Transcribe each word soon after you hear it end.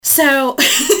So,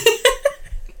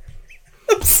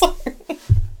 I'm sorry.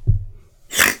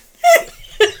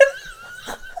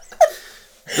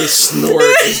 The snort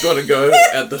is going to go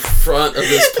at the front of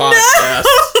this podcast.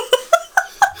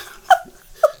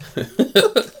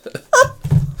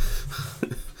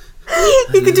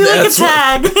 You could do like a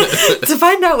tag to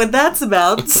find out what that's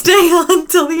about. Stay on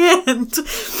till the end.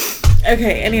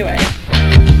 Okay, anyway.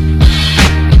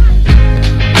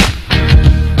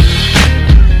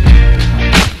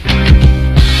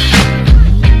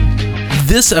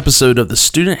 This episode of the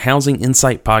Student Housing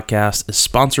Insight Podcast is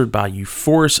sponsored by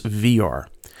Euphorus VR.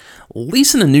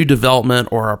 Leasing a new development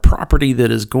or a property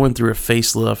that is going through a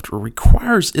facelift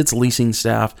requires its leasing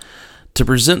staff to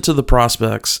present to the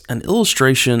prospects an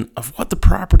illustration of what the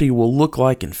property will look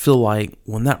like and feel like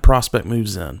when that prospect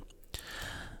moves in.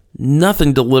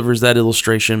 Nothing delivers that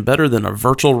illustration better than a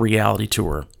virtual reality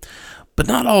tour. But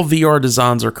not all VR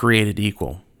designs are created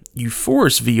equal.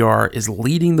 Euphorus VR is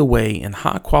leading the way in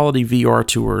high-quality VR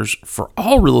tours for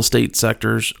all real estate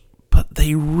sectors, but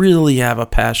they really have a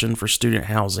passion for student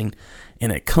housing,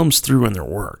 and it comes through in their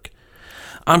work.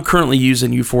 I'm currently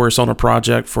using Euphorus on a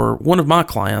project for one of my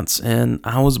clients, and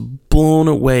I was blown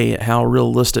away at how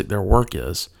realistic their work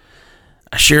is.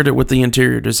 I shared it with the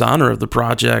interior designer of the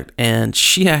project, and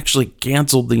she actually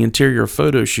canceled the interior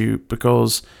photo shoot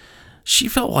because she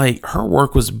felt like her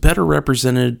work was better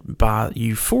represented by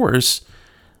Euphorus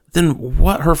than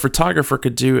what her photographer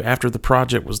could do after the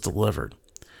project was delivered.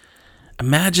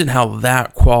 Imagine how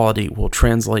that quality will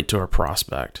translate to a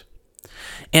prospect.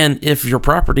 And if your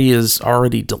property is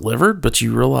already delivered, but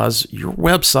you realize your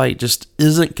website just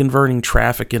isn't converting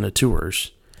traffic into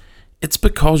tours, it's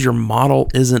because your model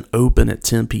isn't open at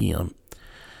 10 p.m.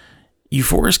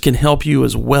 Euphorus can help you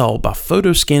as well by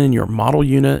photo scanning your model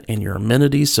unit and your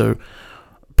amenities so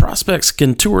prospects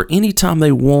can tour anytime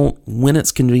they want when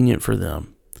it's convenient for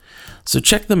them. So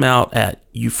check them out at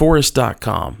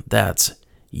euphorus.com. That's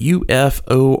UFORS.com.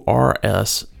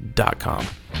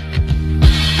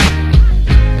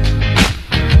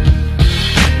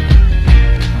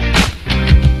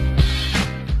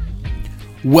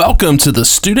 Welcome to the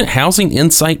Student Housing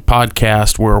Insight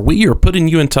Podcast, where we are putting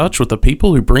you in touch with the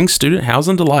people who bring student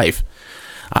housing to life.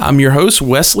 I'm your host,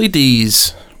 Wesley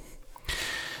Dees.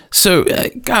 So,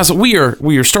 guys, we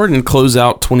are starting to close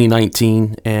out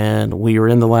 2019, and we are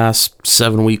in the last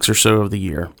 7 weeks or so of the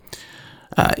year.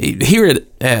 Here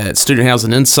at Student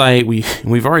Housing Insight,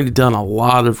 we've already done a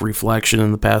lot of reflection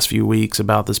in the past few weeks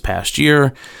about this past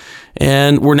year,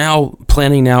 and we're now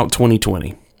planning out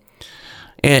 2020.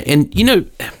 And you know,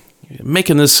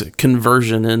 making this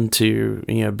conversion into,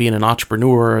 you know, being an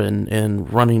entrepreneur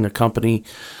and running a company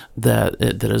that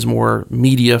is more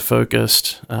media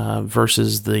focused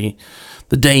versus the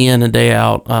day in and day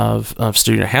out of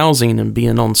student housing and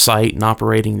being on site and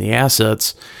operating the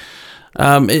assets.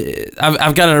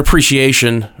 I've got an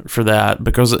appreciation for that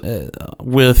because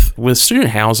with student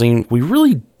housing, we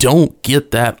really don't get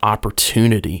that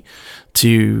opportunity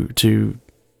to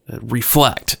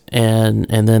reflect and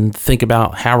then think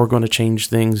about how we're going to change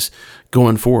things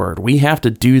going forward. We have to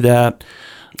do that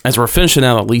as we're finishing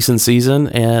out a leasing season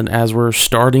and as we're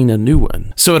starting a new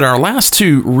one. So at our last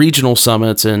two regional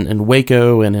summits in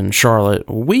Waco and in Charlotte,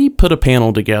 we put a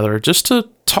panel together just to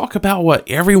talk about what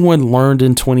everyone learned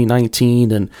in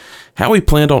 2019 and how we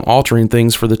planned on altering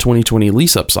things for the 2020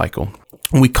 lease-up cycle.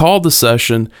 We called the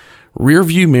session Rear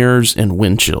View Mirrors and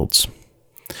Windshields.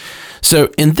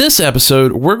 So in this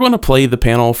episode, we're going to play the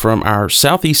panel from our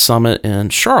Southeast Summit in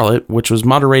Charlotte, which was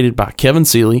moderated by Kevin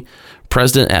Seeley,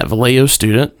 president at Vallejo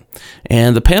Student.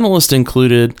 And the panelists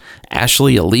included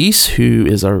Ashley Elise, who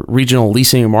is a regional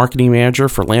leasing and marketing manager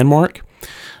for Landmark,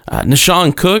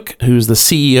 Nishan Cook, who's the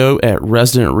CEO at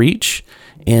Resident Reach,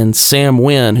 and Sam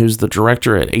Wynn, who's the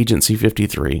director at Agency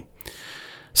 53.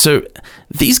 So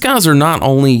these guys are not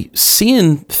only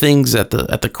seeing things at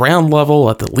the ground level,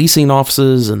 at the leasing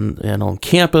offices and on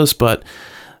campus, but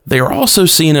they are also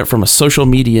seeing it from a social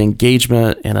media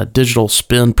engagement and a digital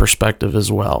spin perspective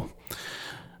as well.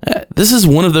 This is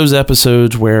one of those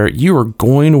episodes where you are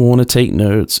going to want to take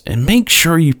notes and make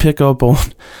sure you pick up on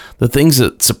the things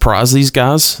that surprised these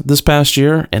guys this past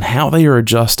year and how they are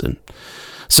adjusting.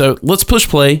 So let's push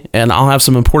play, and I'll have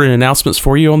some important announcements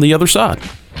for you on the other side.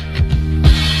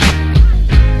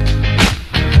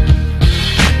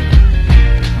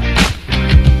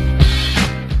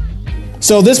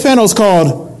 So this panel is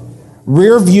called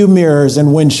Rear View Mirrors and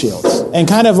Windshields, and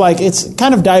it's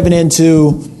kind of diving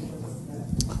into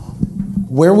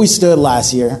where we stood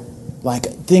last year, like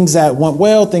things that went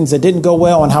well, things that didn't go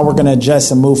well, and how we're going to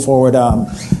adjust and move forward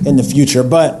in the future.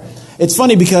 But it's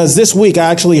funny because this week I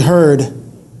actually heard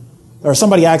or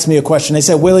somebody asked me a question. They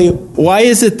said, Willie, why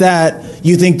is it that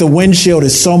you think the windshield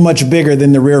is so much bigger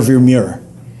than the rearview mirror?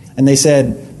 And they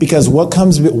said, because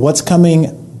what's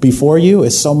coming before you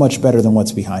is so much better than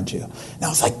what's behind you. And I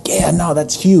was like, yeah, no,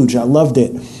 that's huge. I loved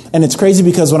it. And it's crazy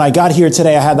because when I got here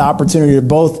today, I had the opportunity to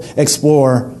both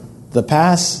explore the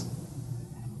past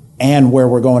and where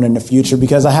we're going in the future,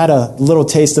 because I had a little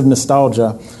taste of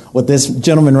nostalgia with this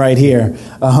gentleman right here.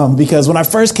 Because when I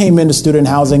first came into student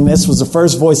housing, this was the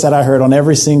first voice that I heard on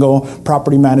every single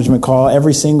property management call,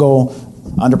 every single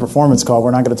underperformance call.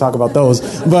 We're not going to talk about those,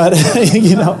 but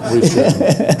he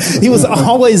was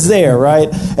always there, right?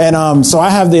 And so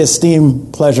I have the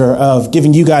esteemed pleasure of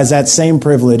giving you guys that same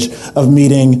privilege of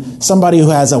meeting somebody who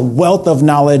has a wealth of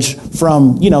knowledge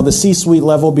from, the C-suite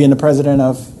level, being the president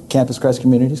of Campus Crest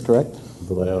Communities, correct?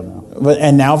 Vallejo now.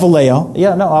 And now Vallejo.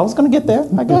 Yeah, no, I was going to get there.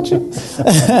 I got you.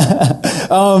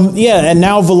 And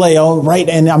now Vallejo, right?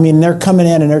 And I mean, they're coming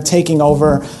in and they're taking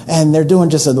over and they're doing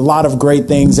just a lot of great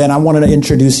things. And I wanted to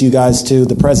introduce you guys to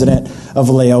the president of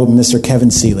Vallejo, Mr.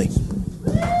 Kevin Seeley.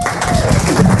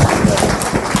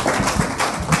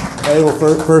 Hey, well,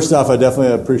 first off, I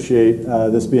definitely appreciate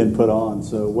this being put on.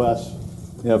 So, Wes,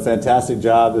 fantastic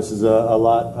job. This is a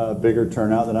lot bigger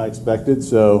turnout than I expected.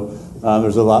 So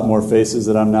there's a lot more faces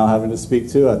that I'm now having to speak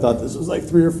to. I thought this was like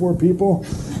 3 or 4 people.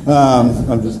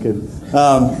 I'm just kidding.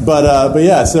 But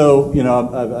yeah, so,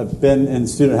 I've been in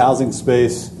student housing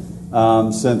space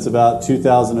since about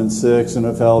 2006, and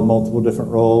I've held multiple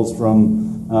different roles,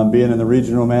 from being in the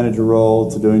regional manager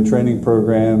role to doing training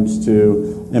programs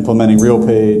to implementing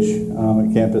RealPage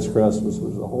at Campus Crest was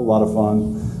a whole lot of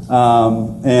fun.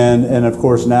 And of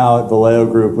course now at Vallejo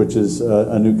Group, which is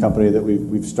a new company that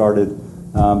we've started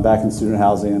back in student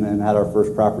housing, and had our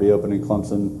first property open in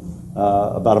Clemson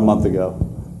about a month ago.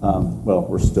 Well,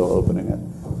 we're still opening it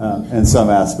in some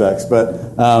aspects,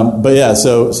 but yeah.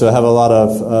 So I have a lot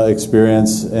of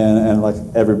experience, and like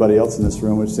everybody else in this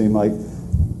room, which seemed like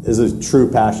is a true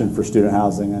passion for student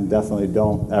housing, and definitely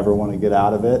don't ever want to get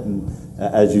out of it. And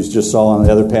as you just saw on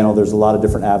the other panel, there's a lot of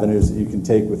different avenues that you can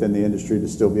take within the industry to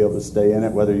still be able to stay in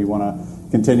it, whether you want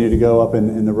to continue to go up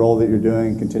in the role that you're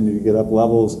doing, continue to get up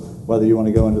levels, whether you want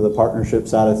to go into the partnership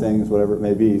side of things, whatever it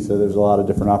may be. So there's a lot of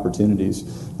different opportunities.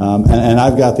 And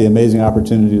I've got the amazing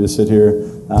opportunity to sit here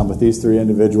with these 3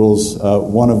 individuals,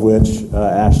 one of which,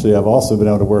 Ashley, I've also been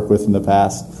able to work with in the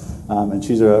past. And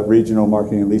she's a regional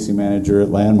marketing and leasing manager at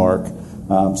Landmark.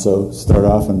 So start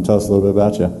off and tell us a little bit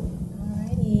about you.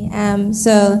 Alrighty.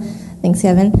 So thanks,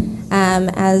 Kevin.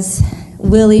 As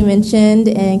Willie mentioned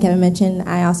and Kevin mentioned,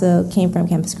 I also came from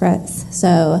Campus Crest.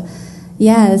 So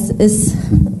yeah, it's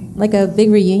like a big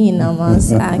reunion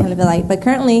almost, I kind of feel like. But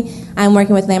currently, I'm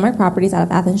working with Landmark Properties out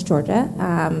of Athens, Georgia.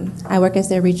 I work as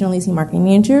their regional leasing marketing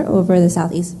manager over the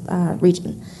Southeast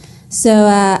region. So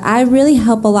I really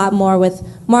help a lot more with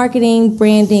marketing,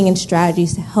 branding, and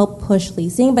strategies to help push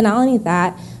leasing. But not only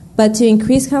that, but to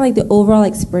increase kind of like the overall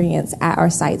experience at our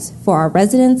sites for our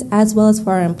residents as well as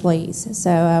for our employees.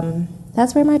 So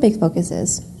that's where my big focus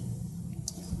is.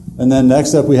 And then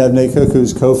next up, we have Nate Cook,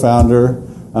 who's co-founder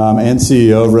and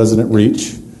CEO of Resident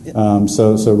Reach.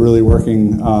 So really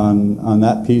working on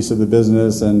that piece of the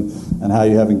business and how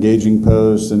you have engaging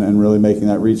posts and really making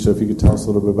that reach. So if you could tell us a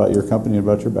little bit about your company and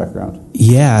about your background.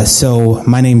 Yeah, so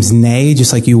my name's Nay,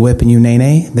 just like you whip and you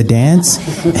Nene, the dance.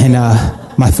 And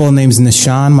my full name's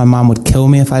Nishan. My mom would kill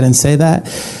me if I didn't say that.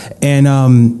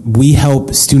 And we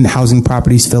help student housing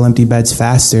properties fill empty beds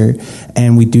faster,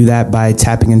 and we do that by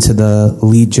tapping into the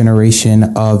lead generation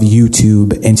of YouTube,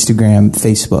 Instagram,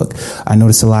 Facebook. I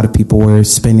noticed a lot of people were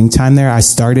spending time there. I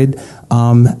started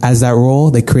as that role.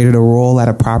 They created a role at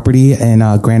a property in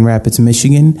Grand Rapids,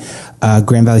 Michigan,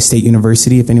 Grand Valley State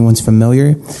University, if anyone's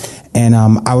familiar. And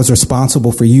I was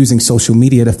responsible for using social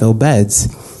media to fill beds.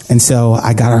 And so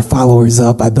I got our followers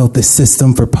up. I built this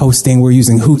system for posting. We're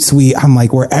using Hootsuite. I'm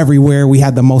like, we're everywhere. We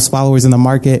had the most followers in the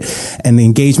market, and the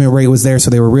engagement rate was there, so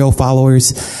they were real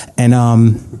followers. And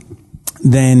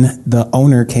then the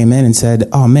owner came in and said,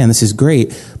 oh, man, this is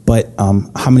great, but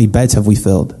how many beds have we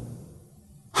filled?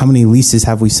 How many leases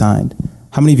have we signed?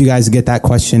 How many of you guys get that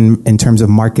question in terms of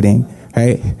marketing,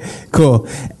 right? Cool.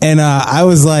 And I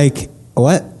was like,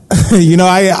 what?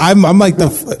 I'm like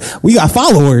we got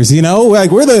followers,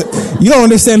 like you don't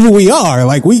understand who we are.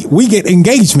 Like we get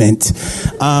engagement.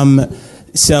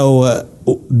 So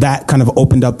that kind of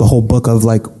opened up the whole book of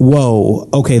like, whoa,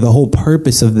 okay, the whole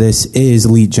purpose of this is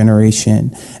lead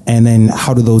generation. And then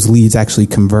how do those leads actually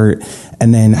convert?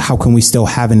 And then how can we still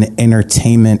have an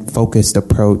entertainment focused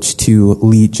approach to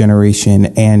lead generation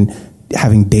and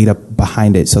having data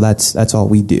behind it? So that's all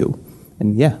we do.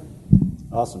 And yeah.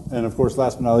 Awesome. And of course,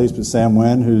 last but not least, Sam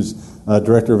Nguyen, who's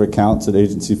Director of Accounts at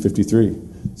Agency 53.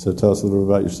 So tell us a little bit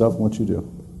about yourself and what you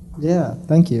do. Yeah,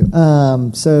 thank you.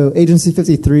 So Agency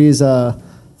 53 is a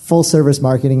full-service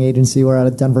marketing agency. We're out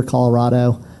of Denver,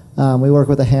 Colorado. We work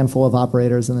with a handful of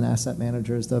operators and then asset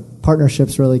managers. The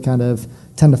partnerships really kind of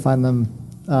tend to find them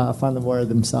where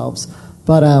themselves.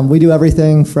 But we do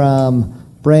everything from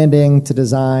branding to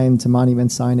design to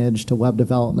monument signage to web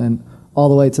development, all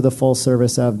the way to the full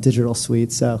service of digital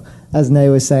suites. So as Nay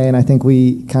was saying, I think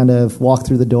we kind of walked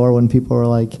through the door when people were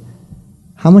like,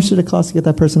 how much did it cost to get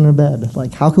that person in bed?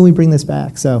 Like, how can we bring this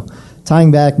back? So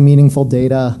tying back meaningful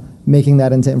data, making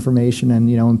that into information, and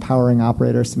empowering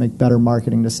operators to make better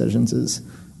marketing decisions is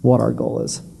what our goal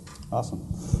is. Awesome.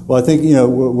 Well, I think,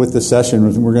 with the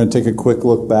session, we're going to take a quick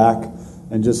look back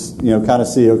and just, kind of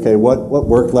see, okay, what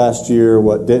worked last year,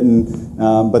 what didn't,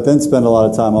 but then spend a lot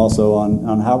of time also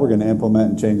on how we're going to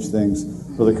implement and change things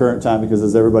for the current time, because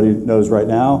as everybody knows right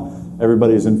now,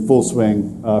 everybody's in full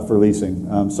swing for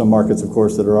leasing. Some markets, of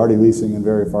course, that are already leasing and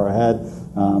very far ahead,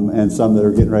 and some that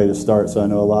are getting ready to start. So I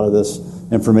know a lot of this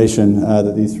information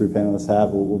that these three panelists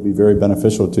have will be very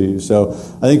beneficial to you. So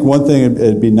I think one thing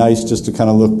it'd be nice just to kind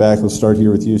of look back. Let's start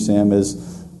here with you, Sam, is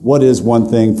what is one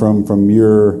thing from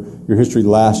your history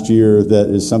last year that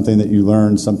is something that you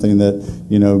learned, something that,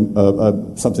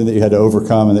 something that you had to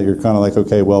overcome, and that you're kind of like,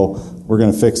 okay, well, we're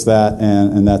going to fix that,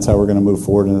 and that's how we're going to move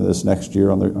forward into this next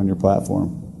year on your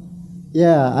platform?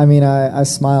 Yeah, I mean, I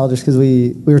smile just because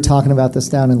we were talking about this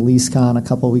down in LeaseCon a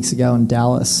couple of weeks ago in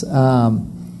Dallas.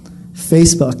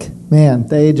 Facebook, man,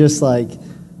 they just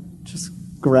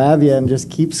grab you and just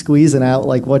keep squeezing out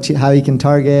like how you can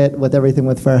target with everything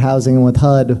with fair housing and with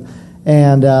HUD.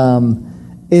 And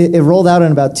it rolled out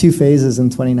in about 2 phases in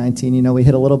 2019. We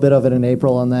hit a little bit of it in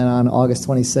April, and then on August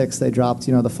 26th, they dropped,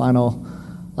 the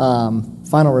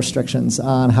final restrictions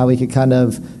on how we could kind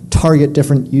of target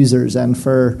different users. And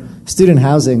for student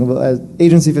housing, at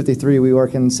Agency 53, we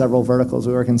work in several verticals.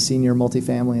 We work in senior,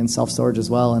 multifamily, and self-storage as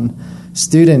well. And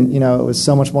student, it was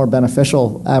so much more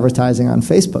beneficial advertising on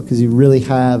Facebook because you really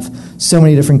have so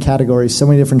many different categories, so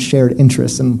many different shared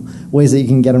interests and ways that you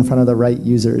can get in front of the right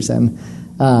users. And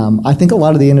I think a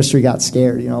lot of the industry got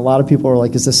scared. A lot of people were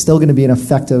like, is this still going to be an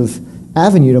effective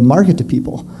avenue to market to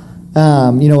people?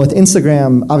 With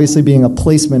Instagram obviously being a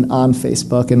placement on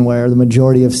Facebook and where the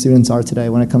majority of students are today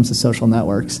when it comes to social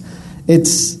networks,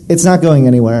 it's not going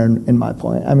anywhere in my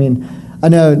point. I mean, I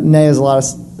know Nay has a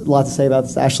lot to say about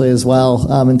this, Ashley as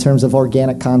well, in terms of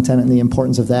organic content and the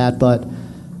importance of that. But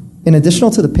in addition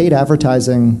to the paid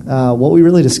advertising, what we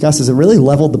really discussed is it really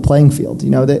leveled the playing field.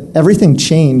 That everything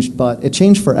changed, but it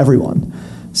changed for everyone.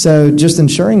 So just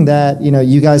ensuring that,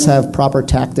 you guys have proper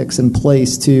tactics in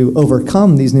place to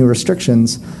overcome these new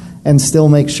restrictions and still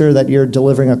make sure that you're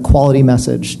delivering a quality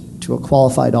message to a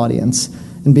qualified audience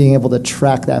and being able to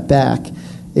track that back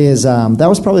is that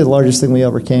was probably the largest thing we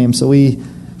overcame. So we,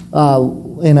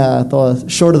 the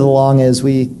short of the long is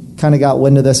we kind of got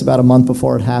wind of this about a month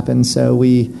before it happened. So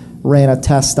we ran a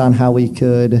test on how we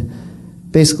could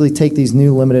basically take these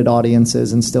new limited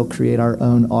audiences and still create our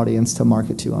own audience to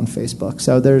market to on Facebook.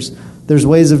 So there's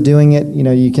ways of doing it.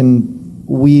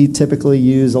 We typically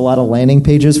use a lot of landing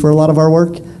pages for a lot of our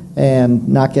work, and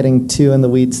not getting too in the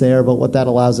weeds there, but what that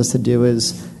allows us to do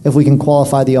is if we can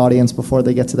qualify the audience before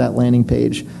they get to that landing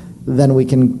page, then we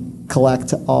can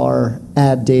collect our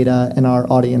ad data and our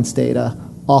audience data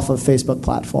off of Facebook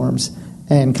platforms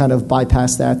and kind of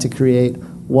bypass that to create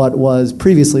what was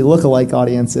previously lookalike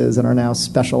audiences and are now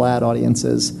special ad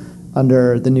audiences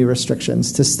under the new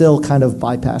restrictions to still kind of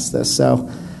bypass this. So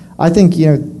I think,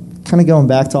 kind of going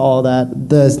back to all of that,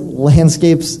 the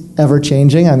landscape's ever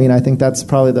changing. I mean, I think that's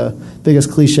probably the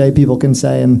biggest cliche people can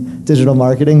say in digital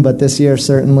marketing, but this year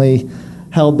certainly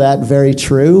held that very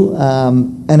true.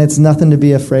 And it's nothing to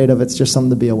be afraid of. It's just something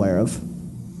to be aware of.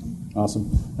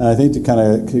 Awesome. And I think to kind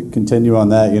of continue on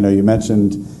that, you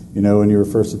mentioned, when you were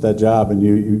first at that job and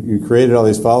you created all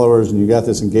these followers and you got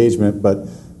this engagement, but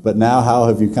now how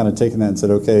have you kind of taken that and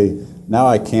said, okay, now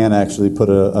I can actually put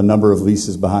a number of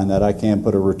leases behind that. I can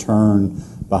put a return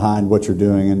behind what you're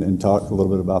doing and talk a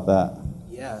little bit about that.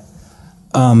 Yeah.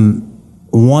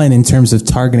 One, in terms of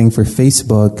targeting for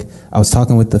Facebook, I was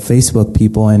talking with the Facebook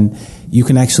people, and you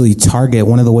can actually target,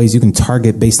 one of the ways you can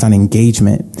target based on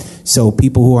engagement. So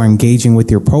people who are engaging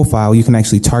with your profile, you can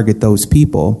actually target those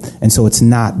people. And so it's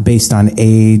not based on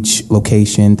age,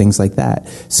 location, things like that.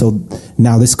 So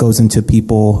now this goes into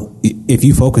people, if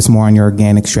you focus more on your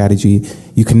organic strategy,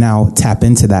 you can now tap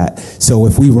into that. So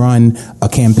if we run a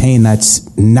campaign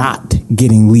that's not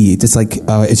getting leads, it's like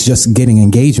it's just getting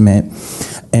engagement,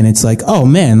 And it's like, oh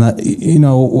man, you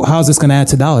know, how's this going to add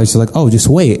to dollars? It's like, oh, just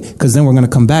wait, because then we're going to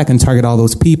come back and target all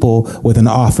those people with an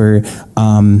offer.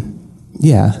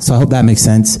 Yeah, so I hope that makes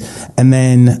sense. And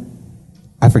then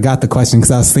I forgot the question because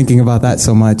I was thinking about that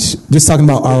so much. Just talking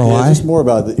about ROI. Yeah, just more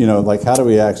about, you know, like how do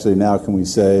we actually now can we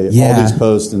say all these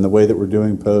posts and the way that we're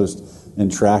doing posts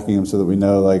and tracking them so that we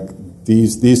know like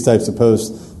these types of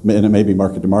posts, and it may be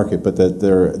market to market, but that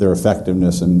their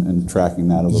effectiveness and tracking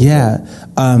that a little bit. Yeah.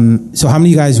 So how many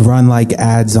of you guys run like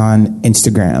ads on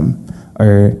Instagram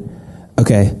or?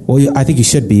 Okay. Well, I think you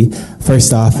should be,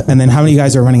 first off. And then how many of you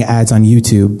guys are running ads on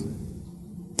YouTube?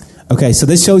 Okay, so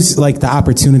this shows like the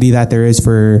opportunity that there is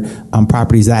for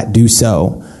properties that do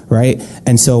so, right?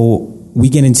 And so we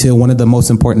get into one of the most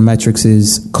important metrics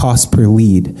is cost per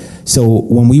lead. So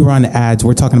when we run ads,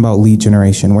 we're talking about lead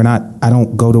generation. I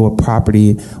don't go to a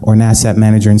property or an asset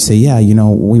manager and say, yeah, you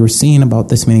know, we were seeing about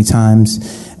this many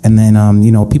times, and then,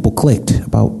 you know, people clicked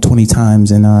about 20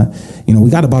 times, and, you know, we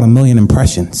got about 1 million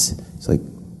impressions. It's like,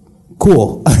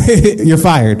 cool, you're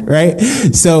fired, right?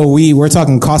 So we're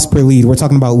talking cost per lead. We're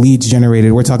talking about leads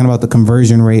generated. We're talking about the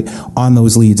conversion rate on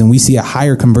those leads. And we see a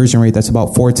higher conversion rate that's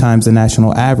about 4 times the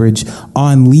national average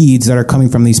on leads that are coming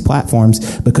from these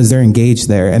platforms because they're engaged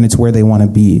there and it's where they want to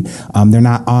be. They're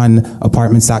not on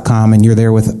apartments.com and you're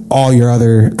there with all your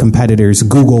other competitors.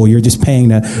 Google, you're just paying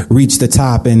to reach the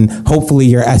top and hopefully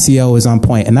your SEO is on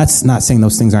point. And that's not saying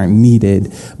those things aren't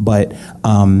needed, but,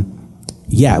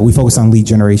 yeah, we focus on lead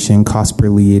generation, cost per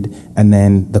lead, and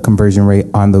then the conversion rate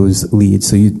on those leads.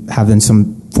 So you have then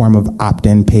some form of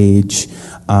opt-in page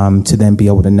to then be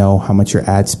able to know how much your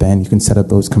ad spend. You can set up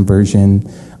those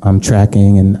conversion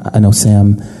tracking, and I know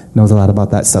Sam knows a lot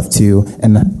about that stuff too,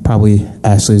 and probably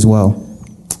Ashley as well.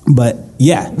 But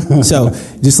yeah, so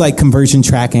just like conversion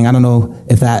tracking, I don't know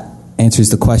if that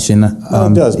answers the question. No,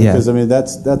 it does, because I mean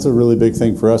that's a really big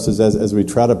thing for us is as we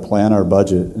try to plan our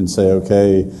budget and say,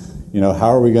 okay, you know,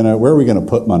 where are we gonna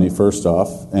put money first off?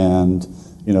 And,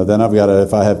 you know, then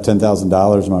if I have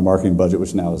 $10,000 in my marketing budget,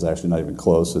 which now is actually not even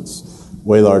close, it's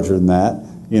way larger than that,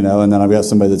 you know, and then I've got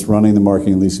somebody that's running the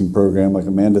marketing and leasing program, like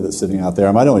Amanda, that's sitting out there.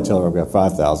 I might only tell her I've got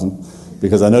 $5,000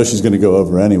 because I know she's going to go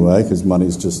over anyway because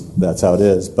money's just, that's how it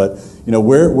is. But, you know,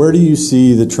 where do you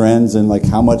see the trends and like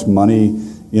how much money,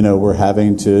 you know, we're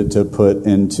having to put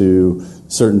into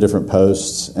certain different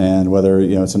posts, and whether,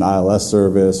 you know, it's an ILS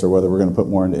service or whether we're going to put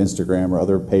more into Instagram or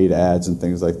other paid ads and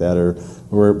things like that, or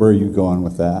where are you going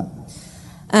with that?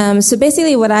 So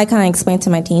basically what I kind of explain to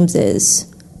my teams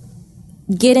is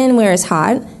get in where it's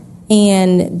hot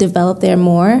and develop there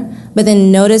more, but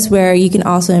then notice where you can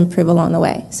also improve along the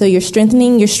way. So you're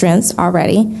strengthening your strengths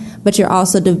already, but you're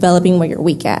also developing where you're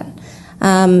weak at.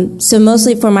 So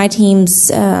mostly for my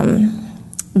teams,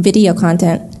 video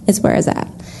content is where it's at.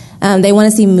 They want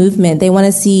to see movement. They want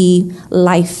to see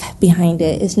life behind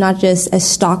it. It's not just a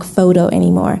stock photo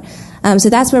anymore. So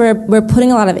that's where we're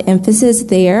putting a lot of emphasis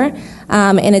there,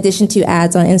 in addition to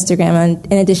ads on Instagram and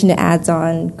in addition to ads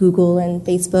on Google and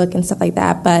Facebook and stuff like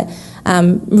that. But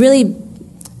really,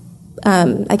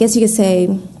 I guess you could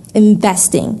say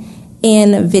investing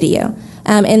in video.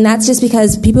 And that's just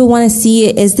because people want to see,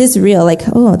 is this real? Like,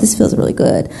 oh, this feels really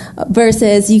good.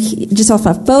 Versus you just off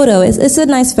a photo, it's a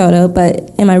nice photo,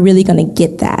 but am I really going to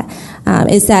get that?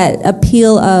 It's that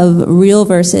appeal of real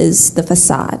versus the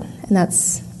facade. And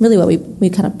that's really what we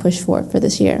kind of push for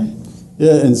this year.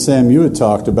 Yeah, and Sam, you had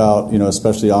talked about, you know,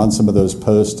 especially on some of those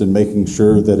posts and making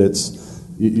sure that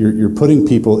you're putting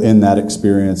people in that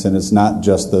experience, and it's not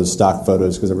just those stock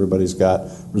photos because everybody's got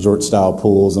resort style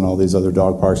pools and all these other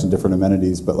dog parks and different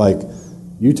amenities. But like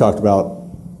you talked about,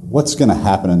 what's going to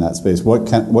happen in that space? What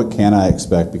can I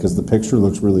expect? Because the picture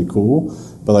looks really cool,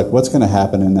 but like what's going to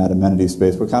happen in that amenity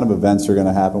space? What kind of events are going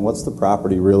to happen? What's the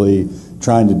property really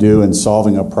trying to do and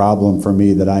solving a problem for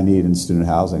me that I need in student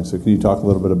housing? So can you talk a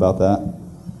little bit about that?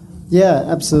 Yeah,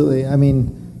 absolutely. I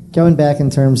mean, going back in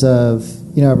terms of,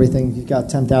 you know, everything, you've got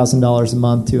 $10,000 a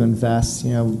month to invest,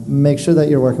 you know, make sure that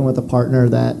you're working with a partner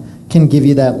that can give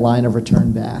you that line of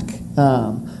return back.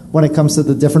 When it comes to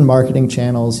the different marketing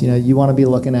channels, you know, you want to be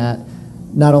looking at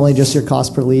not only just your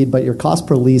cost per lead, but your cost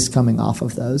per lease coming off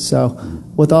of those. So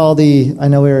with all I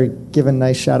know we were giving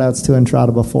nice shout outs to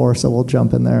Entrata before, so we'll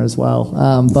jump in there as well.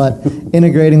 But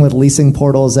integrating with leasing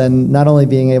portals and not only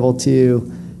being able to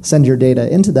send your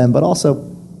data into them, but also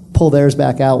pull theirs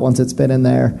back out once it's been in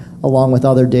there, along with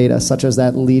other data such as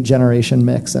that lead generation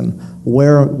mix and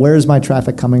where is my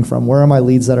traffic coming from? Where are my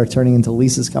leads that are turning into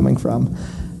leases coming from?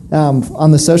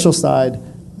 On the social side,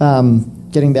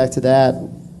 getting back to that,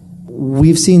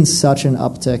 we've seen such an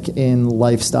uptick in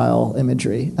lifestyle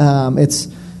imagery. It's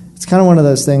it's kind of one of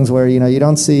those things where, you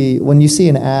don't see, when you see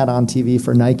an ad on TV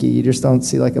for Nike, you just don't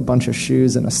see like a bunch of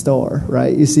shoes in a store,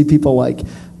 right? You see people like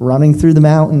running through the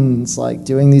mountains, like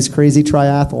doing these crazy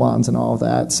triathlons and all of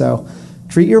that. So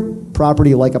treat your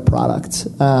property like a product.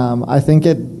 I think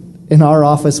in our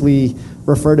office, we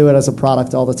refer to it as a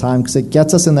product all the time because it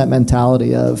gets us in that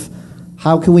mentality of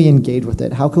how can we engage with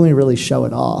it? How can we really show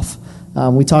it off?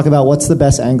 We talk about what's the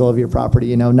best angle of your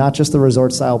property, not just the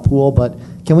resort-style pool, but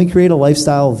can we create a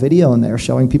lifestyle video in there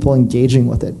showing people engaging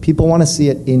with it? People want to see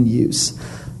it in use.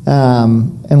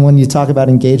 And when you talk about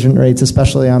engagement rates,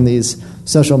 especially on these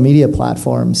social media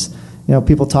platforms,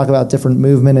 people talk about different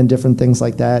movement and different things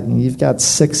like that, and you've got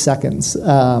 6 seconds.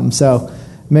 So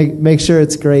make sure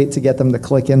it's great to get them to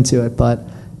click into it. But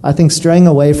I think straying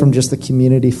away from just the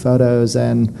community photos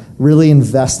and really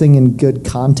investing in good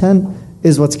content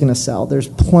is what's going to sell. There's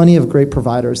plenty of great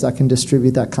providers that can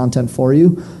distribute that content for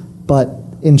you, but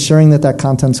ensuring that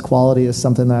content's quality is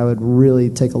something that I would really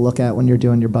take a look at when you're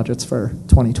doing your budgets for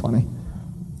 2020.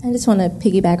 I just want to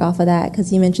piggyback off of that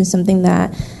because you mentioned something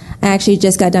that I actually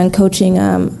just got done coaching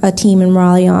a team in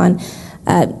Raleigh on.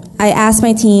 I asked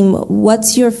my team,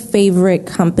 what's your favorite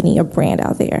company or brand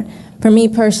out there? For me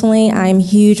personally, I'm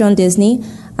huge on Disney.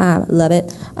 Love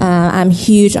it. I'm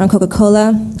huge on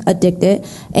Coca-Cola, addicted.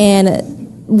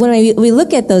 And when we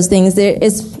look at those things, there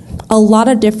is a lot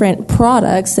of different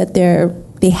products that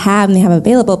they have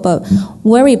available, but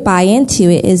where we buy into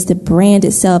it is the brand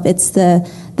itself. It's the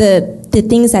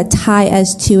things that tie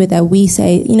us to it that we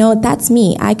say, that's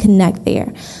me. I connect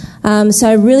there. So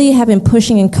I really have been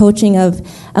pushing and coaching of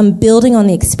building on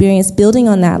the experience, building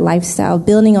on that lifestyle,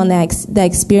 building on that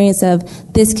experience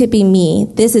of this could be me,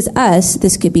 this is us,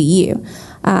 this could be you,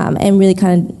 and really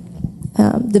kind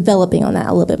of developing on that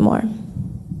a little bit more.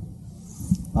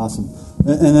 Awesome.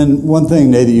 And then one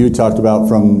thing, Nate, that you talked about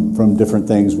from different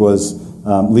things was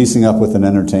leasing up with an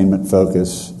entertainment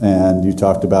focus, and you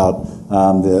talked about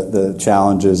the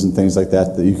challenges and things like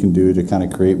that you can do to kind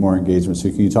of create more engagement. So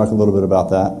can you talk a little bit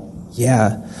about that?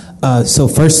 Yeah. So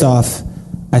first off,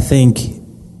 I think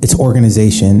it's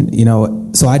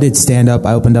organization. So I did stand up.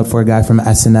 I opened up for a guy from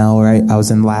SNL, right? I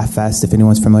was in Laugh Fest, if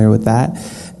anyone's familiar with that.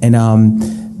 And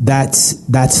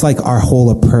that's like our whole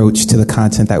approach to the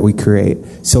content that we create.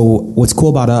 So what's cool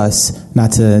about us,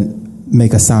 not to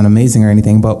make us sound amazing or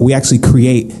anything, but we actually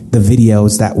create the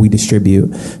videos that we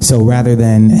distribute. So rather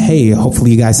than, hey,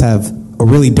 hopefully you guys have a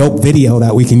really dope video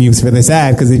that we can use for this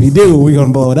ad, because if you do, we're going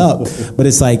to blow it up. But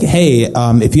it's like, hey,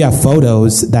 if you have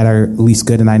photos that are at least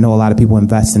good, and I know a lot of people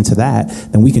invest into that,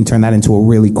 then we can turn that into a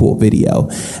really cool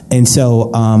video. And so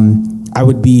I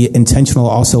would be intentional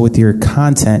also with your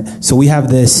content. So we have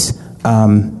this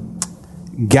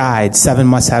guide, 7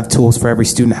 must-have tools for every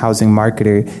student housing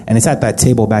marketer, and it's at that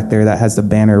table back there that has the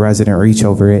banner Resident Reach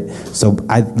over it. So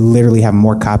I literally have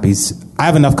more copies. I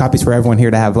have enough copies for everyone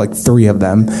here to have like 3 of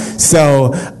them.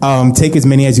 So take as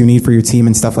many as you need for your team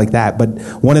and stuff like that. But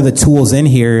one of the tools in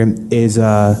here is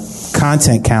a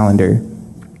content calendar,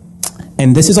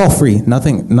 and this is all free.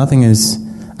 Nothing is.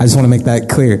 I just want to make that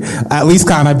clear. At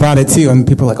LeaseCon, I brought it too, and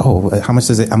people are like, "Oh, how much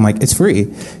does it?" I'm like, "It's free,"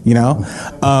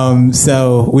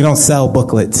 So we don't sell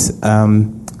booklets.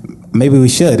 Maybe we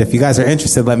should. If you guys are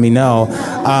interested, let me know.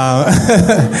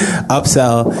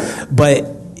 Upsell, but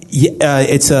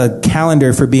it's a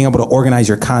calendar for being able to organize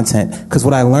your content. Because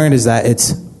what I learned is that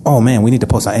it's, oh man, we need to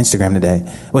post on Instagram today.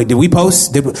 Wait, did we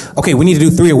post? Okay, we need to do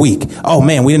 3 a week. Oh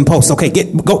man, we didn't post. Okay,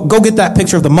 go get that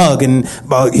picture of the mug, and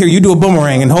here, you do a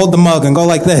boomerang and hold the mug and go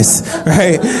like this,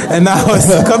 right? And now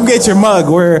come get your mug.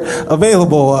 We're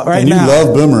available right now. And you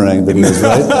love boomerang videos,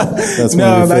 right? That's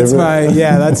no, that's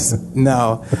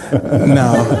no.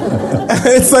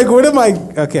 It's like, what am I?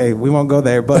 Okay, we won't go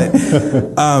there, but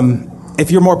if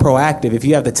you're more proactive, if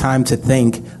you have the time to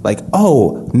think like,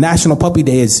 oh, National Puppy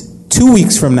Day is 2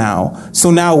 weeks from now. So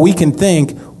now we can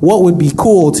think, what would be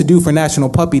cool to do for National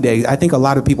Puppy Day? I think a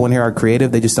lot of people in here are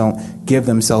creative. They just don't give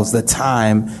themselves the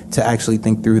time to actually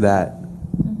think through that.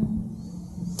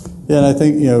 Yeah, and I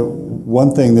think,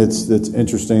 one thing that's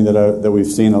interesting that we've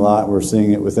seen a lot, we're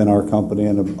seeing it within our company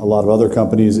and a lot of other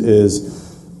companies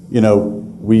is,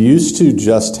 we used to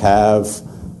just have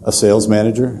a sales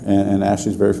manager, and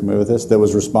Ashley's very familiar with this, that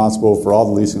was responsible for all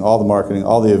the leasing, all the marketing,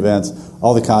 all the events,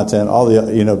 all the content, all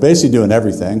the, basically doing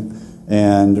everything.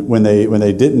 And when they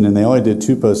didn't, and they only did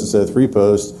 2 posts instead of 3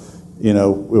 posts, it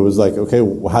was like, okay,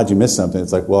 well, how'd you miss something?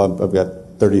 It's like, well, I've got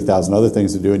 30,000 other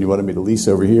things to do, and you wanted me to lease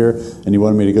over here, and you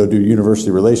wanted me to go do university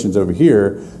relations over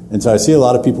here. And so I see a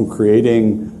lot of people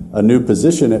creating a new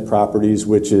position at properties,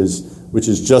 which is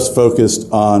just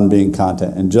focused on being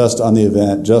content and just on the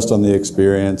event, just on the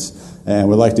experience. And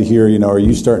we'd like to hear, are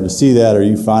you starting to see that? Are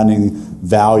you finding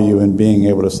value in being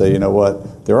able to say,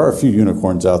 there are a few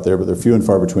unicorns out there, but they're few and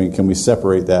far between. Can we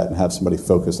separate that and have somebody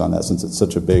focus on that, since it's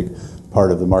such a big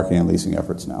part of the marketing and leasing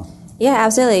efforts now? Yeah,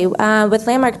 absolutely. With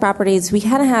Landmark Properties, we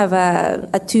kind of have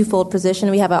a twofold position.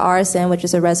 We have an RSM, which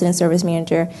is a resident service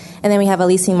manager, and then we have a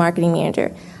leasing marketing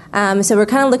manager. So we're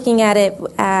kind of looking at it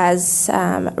as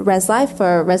ResLife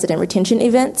for resident retention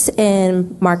events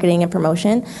in marketing and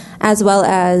promotion, as well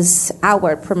as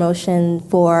outward promotion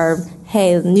for,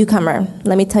 hey, newcomer,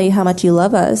 let me tell you how much you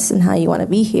love us and how you want to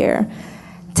be here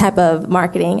type of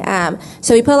marketing.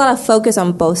 So we put a lot of focus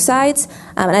on both sides,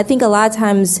 and I think a lot of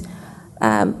times,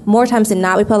 more times than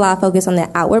not, we put a lot of focus on the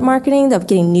outward marketing of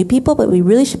getting new people, but we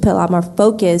really should put a lot more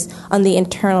focus on the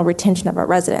internal retention of our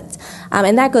residents.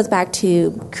 And that goes back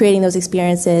to creating those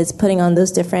experiences, putting on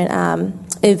those different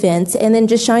events, and then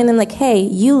just showing them like, hey,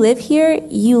 you live here,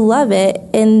 you love it,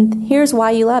 and here's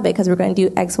why you love it, because we're going to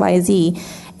do X, Y, Z.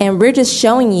 And we're just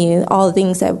showing you all the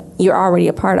things that you're already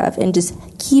a part of, and just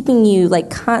keeping you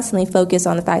like constantly focused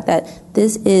on the fact that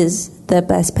this is the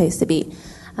best place to be.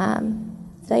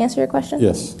 Did I answer your question?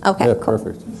 Yes. Okay. Yeah, cool.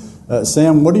 Perfect.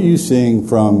 Sam, what are you seeing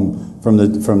from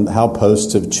how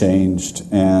posts have changed,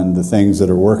 and the things that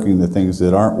are working, the things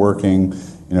that aren't working?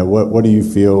 What do you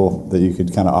feel that you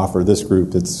could kind of offer this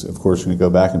group that's, of course, going to go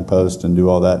back and post and do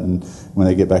all that, and when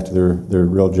they get back to their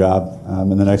real job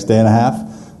in the next day and a half?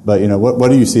 But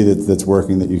what do you see that's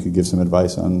working that you could give some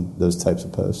advice on those types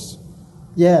of posts?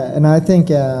 Yeah, and I think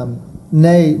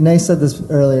Nay said this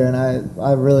earlier, and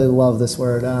I really love this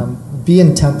word. Be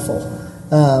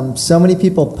intentful. So many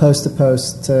people post a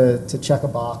post to check a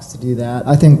box to do that.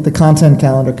 I think the content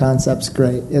calendar concept's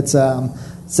great. It's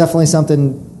definitely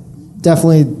something.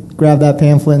 Definitely grab that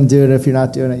pamphlet and do it if you're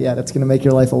not doing it yet. It's going to make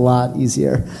your life a lot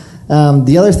easier.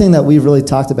 The other thing that we've really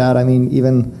talked about,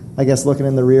 even I guess looking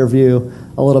in the rear view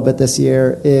a little bit this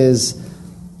year, is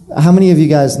how many of you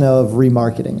guys know of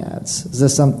remarketing ads? Is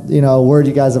this a word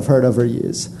you guys have heard of or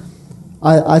use?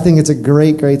 I think it's a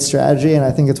great strategy, and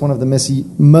I think it's one of the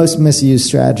most misused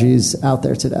strategies out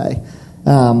there today.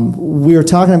 We were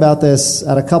talking about this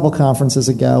at a couple conferences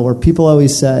ago, where people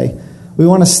always say, we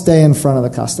want to stay in front of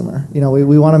the customer. We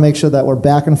want to make sure that we're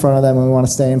back in front of them, and we want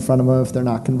to stay in front of them if they're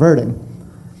not converting.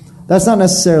 That's not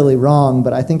necessarily wrong,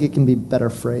 but I think it can be better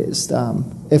phrased.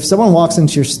 If someone walks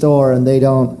into your store and they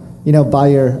don't,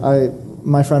 buy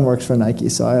my friend works for Nike,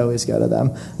 so I always go to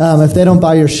them. If they don't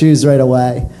buy your shoes right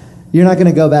away, you're not going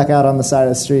to go back out on the side of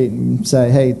the street and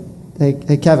say,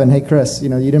 hey, Kevin, hey, Chris, you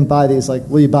didn't buy these,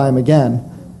 will you buy them again?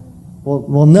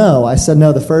 Well, no, I said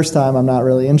no the first time, I'm not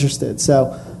really interested. So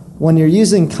when you're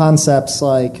using concepts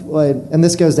and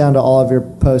this goes down to all of your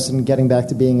posts and getting back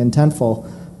to being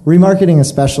intentful, remarketing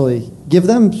especially, give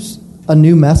them a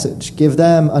new message, give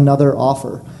them another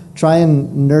offer. Try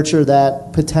and nurture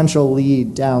that potential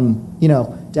lead down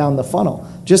the funnel.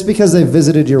 Just because they've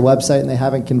visited your website and they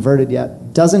haven't converted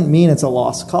yet doesn't mean it's a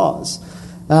lost cause.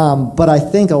 But I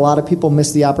think a lot of people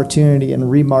miss the opportunity in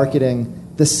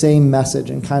remarketing the same message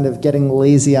and kind of getting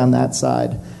lazy on that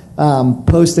side.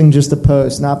 Posting just a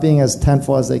post, not being as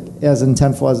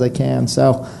intentful as they can.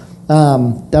 So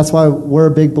that's why we're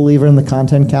a big believer in the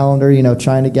content calendar,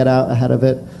 trying to get out ahead of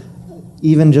it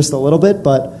even just a little bit,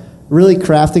 but really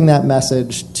crafting that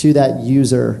message to that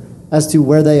user as to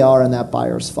where they are in that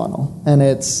buyer's funnel. And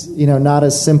it's, not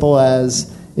as simple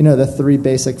as, the 3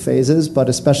 basic phases, but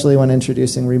especially when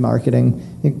introducing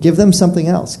remarketing, give them something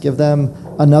else. Give them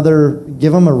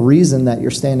a reason that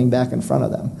you're standing back in front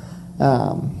of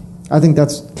them. I think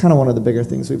that's kind of one of the bigger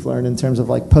things we've learned in terms of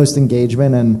post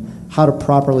engagement and how to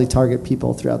properly target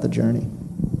people throughout the journey.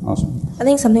 Awesome. I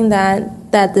think something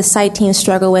that the site teams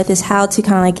struggle with is how to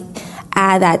kind of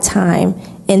add that time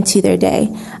into their day.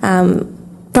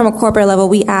 From a corporate level,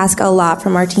 we ask a lot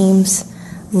from our teams,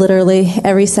 literally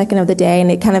every second of the day, and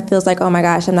it kind of feels like, oh my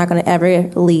gosh, I'm not going to ever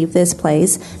leave this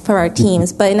place for our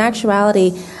teams. But in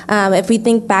actuality, if we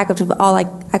think back of all,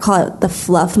 I call it the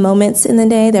fluff moments in the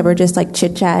day that were just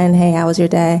chit-chatting, hey, how was your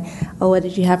day? Oh, what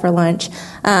did you have for lunch?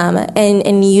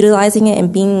 And utilizing it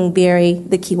and being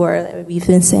the key word that we've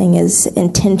been saying is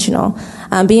intentional.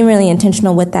 Being really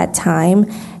intentional with that time.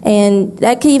 And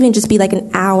that could even just be an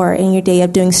hour in your day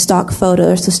of doing stock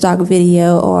photos or stock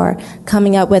video, or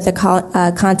coming up with a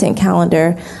content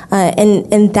calendar.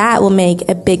 And that will make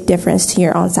a big difference to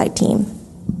your on-site team.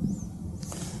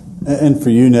 And for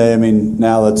you, Nay,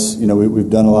 now let's, we've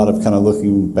done a lot of kind of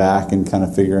looking back and kind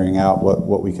of figuring out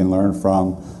what we can learn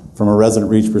from from a resident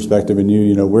reach perspective, and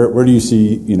where do you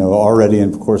see, already,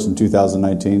 and of course in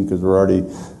 2019, because we're already,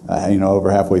 over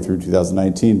halfway through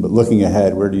 2019, but looking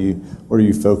ahead, what are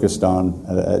you focused on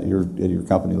at your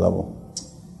company level?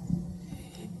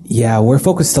 Yeah, we're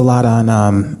focused a lot on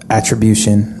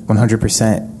attribution,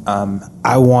 100%.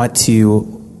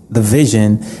 The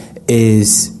vision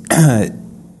is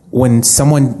when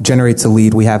someone generates a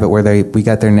lead, we have it where we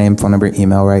get their name, phone number,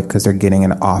 email, right? Because they're getting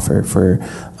an offer for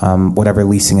whatever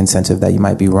leasing incentive that you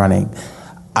might be running.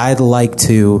 I'd like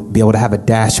to be able to have a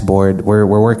dashboard. We're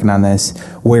working on this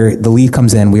where the lead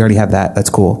comes in. We already have that. That's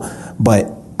cool. But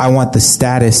I want the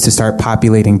status to start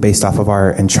populating based off of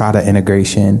our Entrata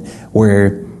integration,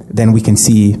 where then we can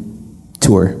see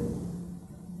tour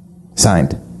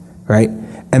signed, right?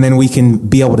 And then we can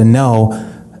be able to know,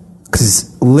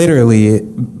 because literally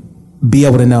be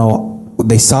able to know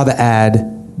they saw the ad,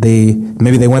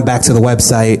 maybe they went back to the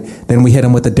website, then we hit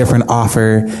them with a different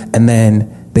offer, and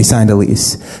then they signed a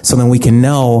lease. So then we can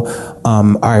know,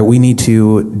 all right, we need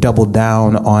to double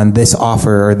down on this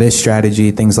offer or this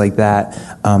strategy, things like that.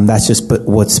 That's just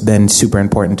what's been super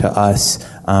important to us.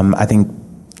 I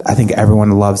think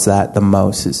everyone loves that the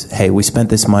most is, hey, we spent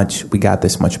this much, we got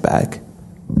this much back.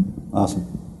 Awesome.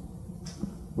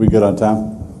 We good on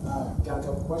time? Got a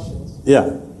couple questions. Yeah,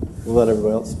 we'll let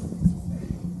everybody else.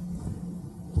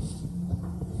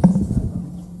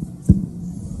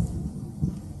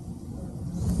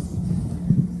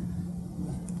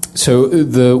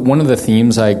 So one of the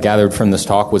themes I gathered from this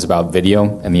talk was about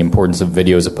video and the importance of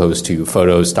video as opposed to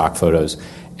photos, stock photos.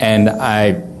 And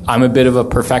I'm a bit of a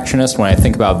perfectionist. When I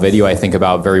think about video, I think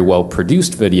about very well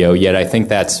produced video, yet I think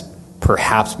that's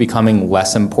perhaps becoming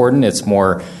less important. It's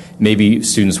more, maybe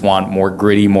students want more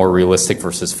gritty, more realistic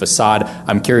versus facade.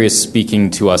 I'm curious, speaking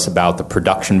to us about the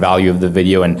production value of the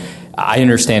video, and I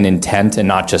understand intent and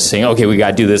not just saying, okay, we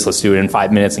got to do this, let's do it in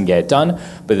 5 minutes and get it done.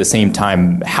 But at the same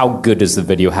time, how good does the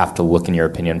video have to look, in your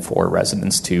opinion, for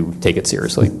residents to take it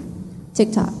seriously?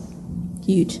 TikTok,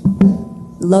 huge,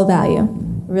 low value.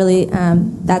 Really,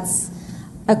 that's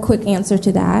a quick answer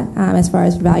to that as far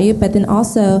as value. But then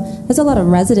also, there's a lot of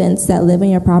residents that live on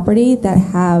your property that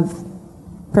have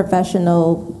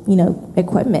professional,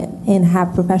 equipment and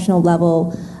have professional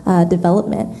level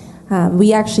development.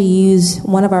 We actually use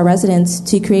one of our residents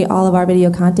to create all of our video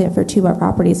content for 2 of our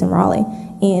properties in Raleigh,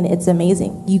 and it's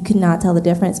amazing. You cannot tell the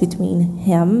difference between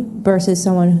him versus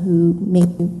someone who made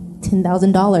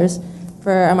 $10,000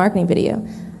 for a marketing video.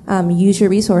 Use your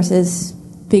resources.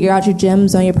 Figure out your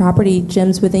gems on your property,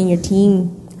 gems within your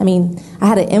team. I mean, I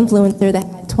had an influencer that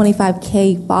had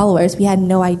 25K followers. We had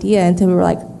no idea until we were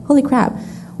like, holy crap,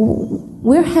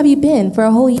 where have you been for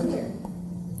a whole year?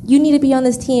 You need to be on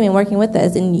this team and working with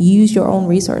us and use your own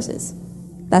resources.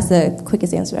 That's the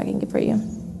quickest answer I can give for you.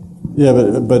 Yeah,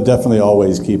 but definitely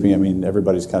always keeping,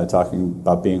 everybody's kind of talking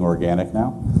about being organic now,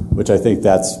 which I think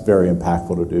that's very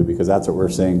impactful to do, because that's what we're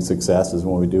seeing success is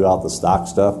when we do out the stock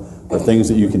stuff, or things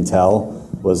that you can tell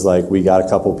was like we got a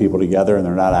couple people together and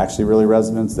they're not actually really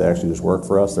residents, they actually just work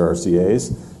for us, they're our CAs,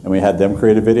 and we had them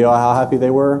create a video of how happy they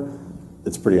were.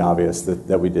 It's pretty obvious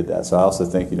that we did that. So I also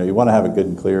think, you want to have it good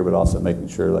and clear, but also making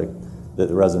sure that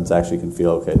the residents actually can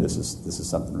feel, okay, this is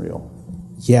something real.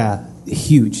 Yeah,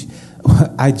 huge.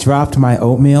 I dropped my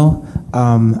oatmeal.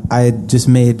 I just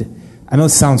made, I know it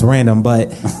sounds random,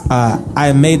 but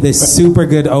I made this super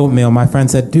good oatmeal. My friend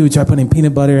said, dude, try putting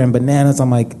peanut butter and bananas. I'm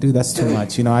like, dude, that's too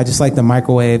much. I just like the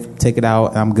microwave, take it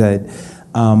out, and I'm good.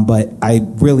 But I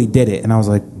really did it, and I was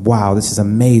like, wow, this is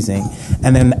amazing.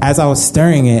 And then as I was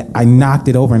stirring it, I knocked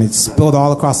it over, and it spilled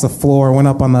all across the floor, went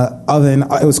up on the oven.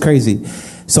 It was crazy.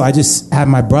 So I just had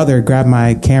my brother grab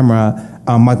my camera,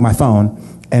 like my phone,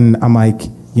 and I'm like,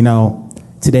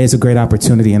 today is a great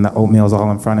opportunity, and the oatmeal's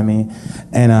all in front of me.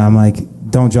 And I'm like,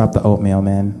 don't drop the oatmeal,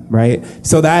 man, right?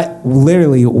 So that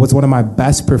literally was one of my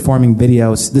best performing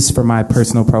videos. This is for my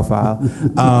personal profile,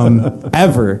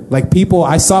 ever. Like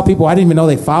I saw people, I didn't even know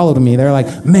they followed me. They're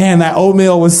like, man, that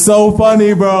oatmeal was so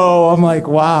funny, bro. I'm like,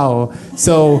 wow.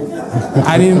 So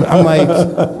I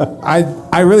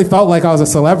really felt like I was a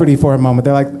celebrity for a moment.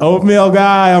 They're like, oatmeal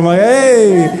guy. I'm like,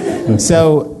 hey.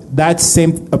 So that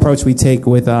same approach we take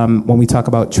with when we talk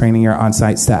about training your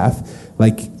on-site staff.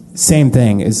 Like, same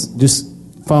thing, is just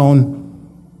phone,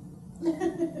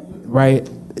 right?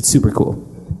 It's super cool.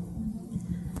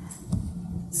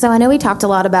 So I know we talked a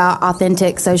lot about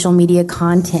authentic social media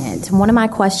content. One of my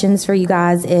questions for you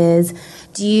guys is,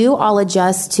 do you all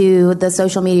adjust to the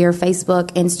social media or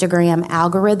Facebook, Instagram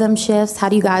algorithm shifts? How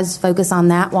do you guys focus on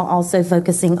that while also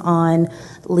focusing on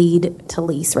lead to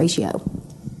lease ratio?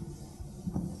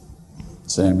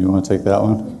 Sam, you want to take that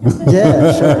one?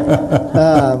 Yeah,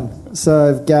 sure. So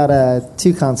I've got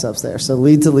two concepts there. So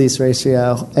lead to lease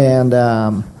ratio and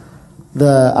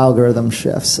the algorithm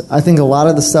shifts. I think a lot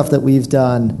of the stuff that we've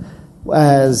done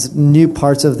as new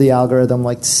parts of the algorithm,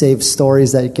 like save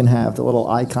stories that you can have, the little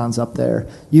icons up there,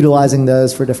 utilizing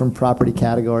those for different property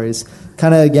categories.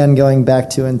 Kind of, again, going back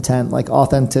to intent, like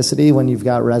authenticity when you've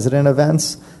got resident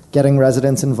events, getting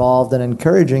residents involved and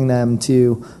encouraging them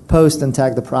to post and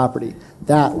tag the property.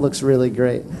 That looks really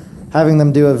great. Having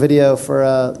them do a video for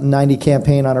a 90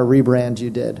 campaign on a rebrand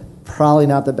you did, probably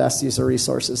not the best use of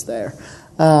resources there.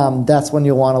 That's when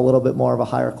you'll want a little bit more of a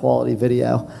higher quality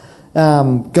video.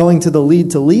 Going to the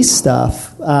lead to lease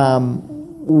stuff,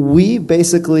 we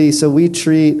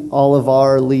treat all of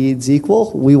our leads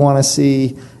equal. We want to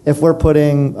see if we're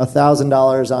putting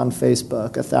 $1,000 on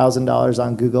Facebook, $1,000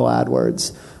 on Google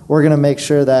AdWords, we're going to make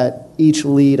sure that each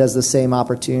lead has the same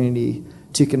opportunity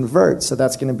to convert. So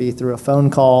that's going to be through a phone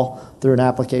call, through an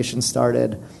application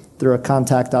started, through a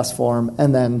contact us form,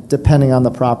 and then depending on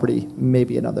the property,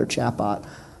 maybe another chatbot.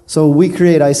 So we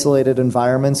create isolated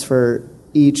environments for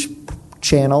each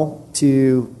channel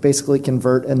to basically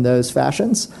convert in those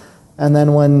fashions. And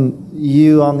then when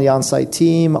you on the on-site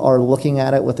team are looking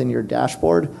at it within your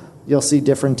dashboard, you'll see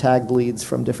different tagged leads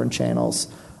from different channels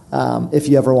if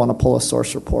you ever want to pull a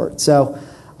source report. So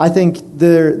I think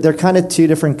they're kind of two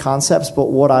different concepts, but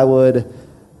where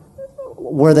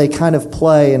they kind of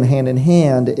play in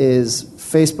hand is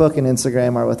Facebook and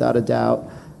Instagram are without a doubt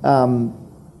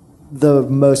the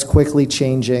most quickly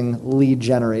changing lead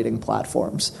generating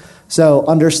platforms. So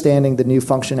understanding the new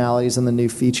functionalities and the new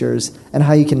features and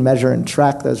how you can measure and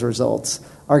track those results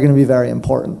are going to be very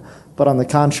important. But on the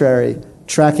contrary,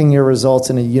 tracking your results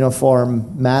in a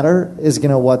uniform manner is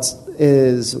what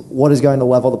is going to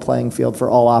level the playing field for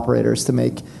all operators to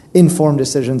make informed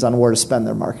decisions on where to spend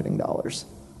their marketing dollars.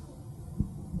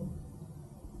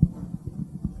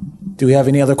 Do we have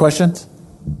any other questions?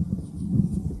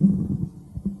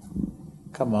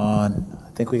 Come on.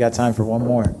 I think we got time for one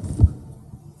more.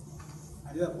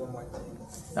 I do have one more thing.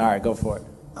 All right, go for it.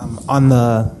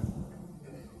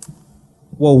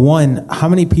 How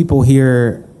many people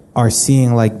here are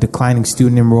seeing like declining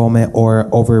student enrollment or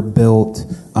overbuilt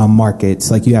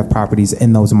markets? Like you have properties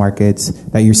in those markets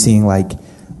that you're seeing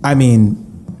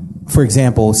for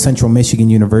example, Central Michigan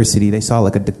University, they saw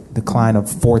like a decline of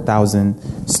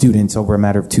 4,000 students over a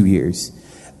matter of 2 years.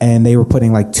 And they were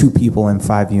putting like 2 people in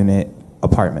 5-unit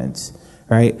apartments,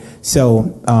 right?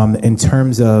 So in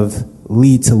terms of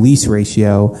lead to lease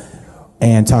ratio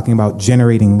and talking about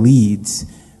generating leads,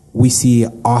 we see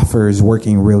offers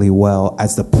working really well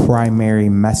as the primary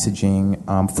messaging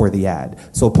for the ad.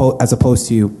 So as opposed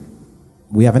to,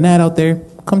 we have an ad out there,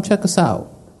 come check us out.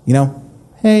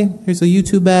 Hey, here's a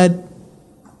YouTube ad.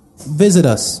 Visit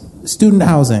us. Student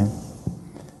housing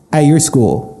at your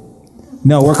school.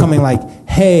 No, we're coming like,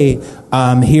 hey,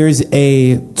 here's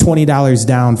a $20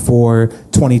 down for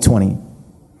 2020.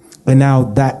 And now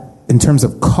that, in terms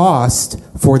of cost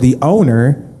for the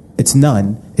owner, it's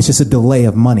none. It's just a delay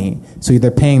of money. So they're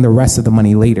paying the rest of the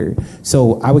money later.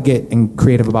 So I would get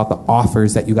creative about the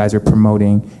offers that you guys are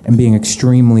promoting and being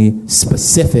extremely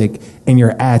specific in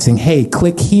your ads, saying, hey,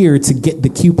 click here to get the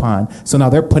coupon. So now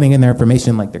they're putting in their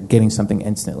information like they're getting something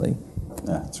instantly.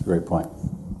 Yeah, that's a great point.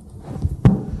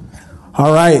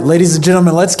 All right, ladies and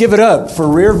gentlemen, let's give it up for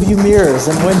rear view mirrors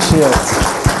and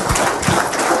windshields.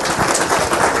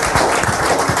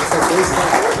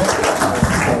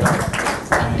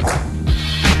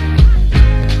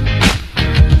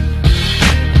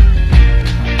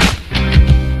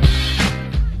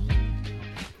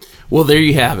 Well, there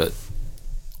you have it.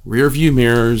 Rear view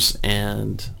mirrors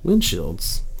and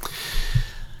windshields.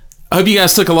 I hope you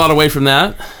guys took a lot away from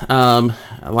that.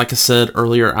 Like I said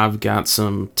earlier, I've got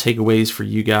some takeaways for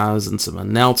you guys and some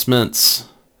announcements.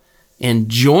 And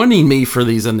joining me for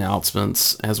these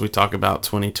announcements as we talk about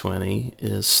 2020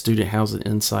 is Student Housing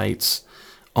Insights'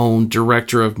 own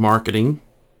Director of Marketing,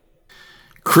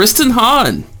 Kristen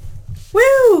Hahn.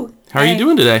 Woo! How are you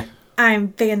doing today?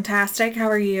 I'm fantastic. How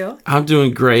are you? I'm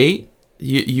doing great.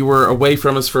 You were away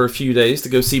from us for a few days to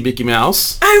go see Mickey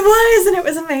Mouse. I was, and it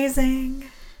was amazing.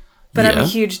 But yeah. I'm a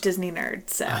huge Disney nerd,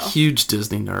 so. A huge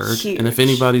Disney nerd. Huge. And if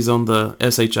anybody's on the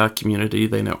SHI community,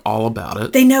 they know all about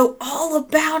it. They know all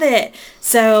about it.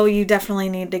 So you definitely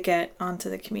need to get onto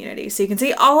the community so you can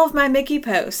see all of my Mickey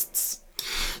posts.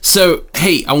 So,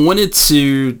 hey, I wanted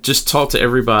to just talk to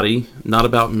everybody, not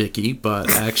about Mickey,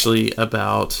 but actually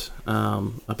about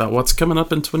what's coming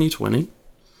up in 2020.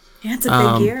 Yeah, it's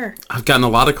a big year. I've gotten a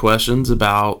lot of questions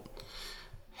about,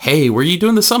 hey, where are you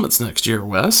doing the summits next year,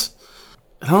 Wes?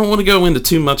 I don't want to go into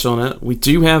too much on it. We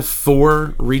do have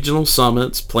 4 regional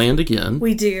summits planned again.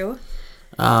 We do.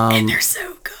 And they're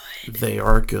so good. They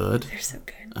are good. They're so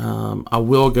good. I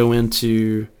will go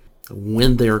into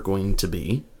when they're going to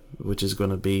be, which is going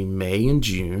to be May and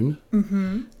June.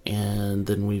 Mm-hmm. And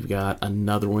then we've got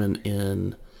another one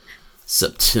in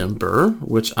September,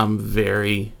 which I'm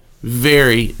very,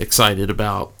 very excited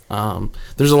about.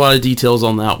 There's a lot of details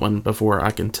on that one before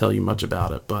I can tell you much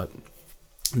about it, but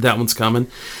that one's coming.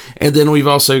 And then we've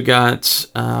also got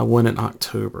one in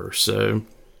October. So,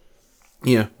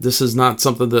 yeah, this is not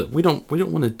something that we don't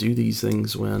want to do these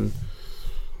things when,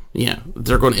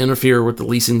 they're going to interfere with the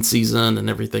leasing season and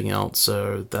everything else.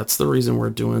 So that's the reason we're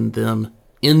doing them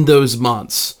in those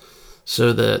months,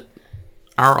 so that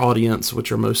our audience,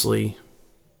 which are mostly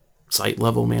site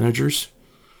level managers,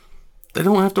 they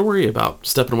don't have to worry about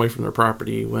stepping away from their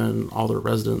property when all their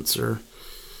residents are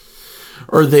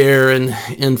there and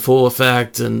in full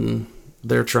effect, and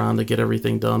they're trying to get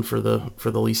everything done for the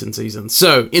leasing season.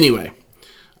 So anyway,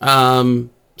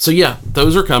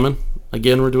 those are coming.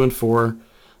 Again, we're doing 4.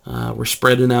 We're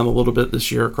spreading out a little bit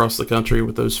this year across the country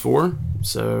with those 4.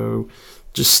 So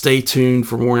just stay tuned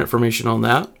for more information on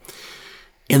that.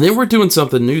 And then we're doing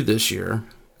something new this year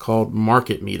called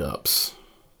market meetups.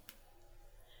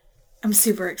 I'm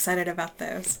super excited about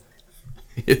those.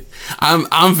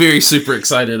 I'm very super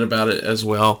excited about it as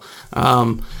well.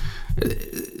 So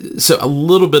a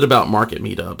little bit about market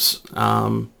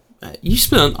meetups. You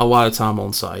spent a lot of time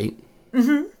on site.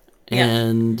 Mm-hmm. Yeah.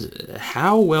 And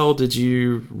how well did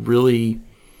you really...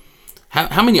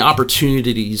 How many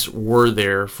opportunities were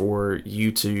there for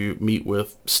you to meet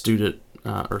with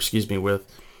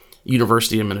with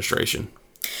university administration?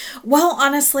 Well,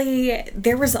 honestly,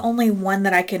 there was only one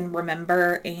that I can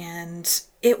remember, and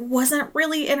it wasn't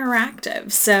really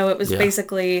interactive. So it was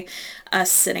basically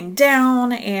us sitting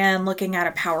down and looking at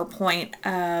a PowerPoint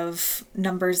of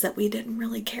numbers that we didn't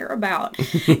really care about,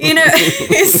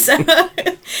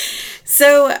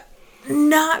 so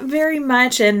not very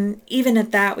much. And even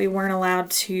at that, we weren't allowed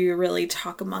to really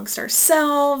talk amongst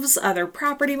ourselves, other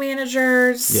property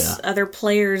managers, other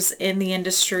players in the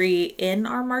industry in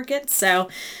our market. So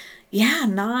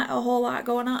not a whole lot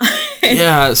going on.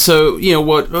 So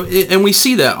and we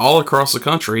see that all across the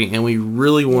country, and we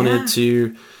really wanted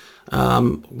to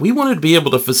be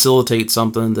able to facilitate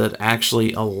something that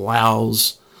actually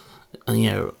allows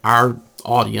our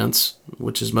audience,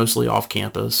 which is mostly off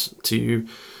campus, to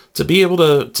be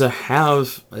able to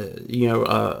have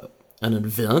an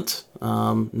event.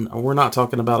 We're not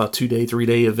talking about a 2-day,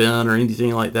 3-day event or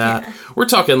anything like that. We're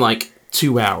talking like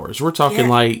 2 hours. We're talking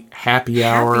like happy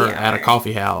hour at a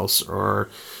coffee house or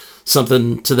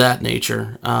something to that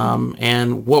nature.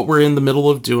 And what we're in the middle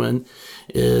of doing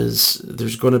is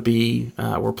there's going to be,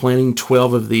 we're planning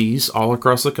 12 of these all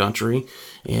across the country,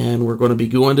 and we're going to be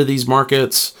going to these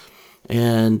markets,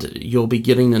 and you'll be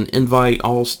getting an invite.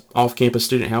 All off-campus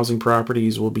student housing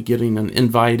properties will be getting an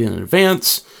invite in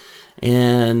advance,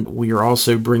 and we are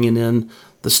also bringing in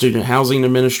the student housing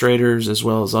administrators as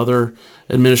well as other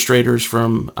administrators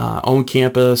from on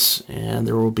campus, and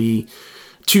there will be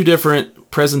 2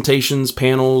 different presentations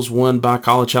panels, one by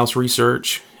College House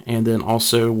Research and then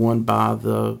also one by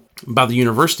the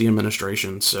university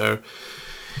administration. So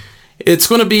it's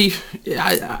going to be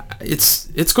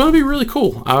it's going to be really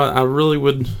cool. I really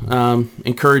would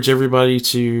encourage everybody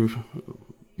to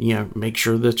make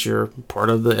sure that you're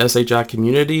part of the SHI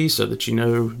community so that you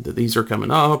know that these are coming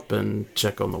up, and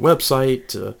check on the website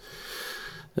to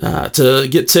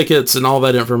get tickets, and all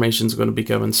that information is going to be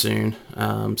coming soon.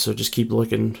 So just keep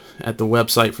looking at the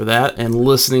website for that and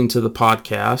listening to the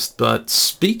podcast. But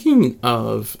speaking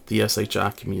of the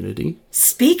SHI community,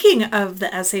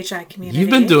 you've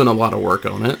been doing a lot of work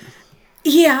on it.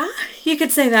 Yeah, you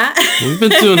could say that. You've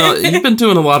been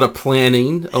doing a lot of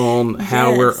planning on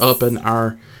how we're upping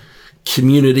our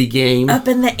community game. Up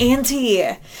in the ante.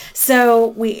 So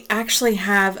we actually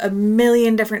have a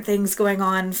million different things going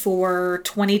on for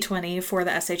 2020 for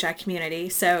the SHI community.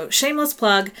 So shameless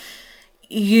plug,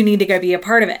 you need to go be a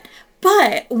part of it.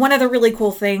 But one of the really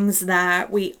cool things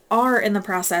that we are in the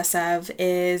process of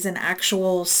is an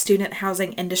actual student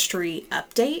housing industry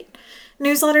update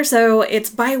newsletter. So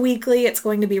it's bi-weekly. It's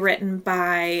going to be written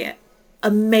by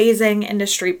amazing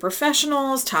industry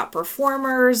professionals, top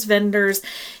performers, vendors,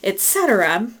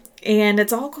 etc. And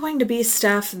it's all going to be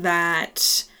stuff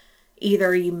that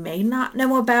either you may not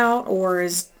know about or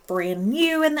is brand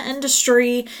new in the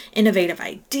industry, innovative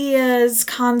ideas,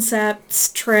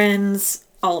 concepts, trends,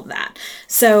 all of that.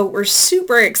 So we're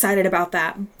super excited about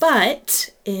that.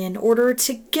 But in order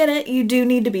to get it, you do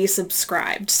need to be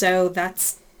subscribed. So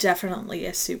that's definitely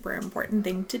a super important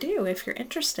thing to do if you're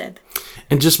interested.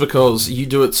 And just because you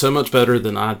do it so much better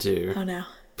than I do, Oh no.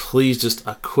 please just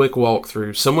a quick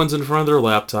walkthrough. Someone's in front of their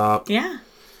laptop. Yeah.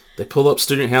 They pull up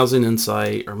Student Housing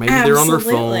Insight, or maybe they're on their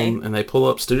Absolutely. phone and they pull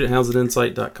up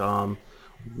studenthousinginsight.com.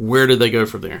 Where did they go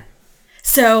from there?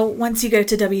 So once you go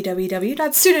to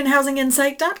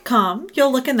www.studenthousinginsight.com,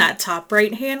 you'll look in that top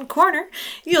right-hand corner.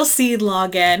 You'll see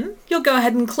login. You'll go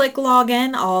ahead and click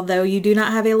login, although you do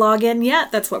not have a login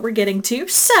yet. That's what we're getting to.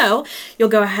 So you'll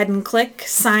go ahead and click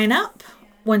sign up.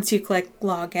 Once you click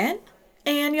login,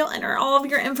 and you'll enter all of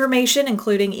your information,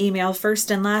 including email, first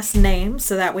and last name,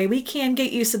 so that way we can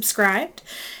get you subscribed,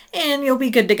 and you'll be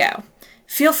good to go.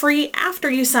 Feel free, after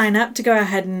you sign up, to go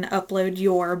ahead and upload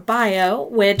your bio,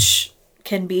 which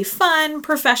can be fun,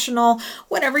 professional,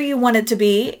 whatever you want it to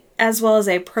be, as well as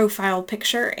a profile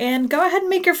picture, and go ahead and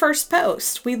make your first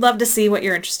post. We'd love to see what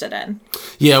you're interested in.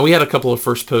 Yeah, we had a couple of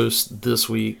first posts this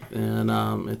week, and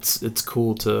it's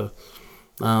cool to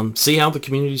see how the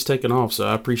community's taken off. So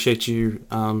I appreciate you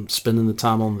spending the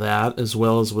time on that, as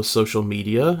well as with social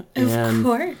media. Of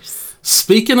course.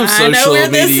 Speaking of I know social where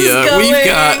this is media, going. we've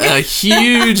got a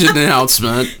huge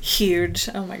announcement. Huge.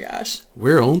 Oh my gosh.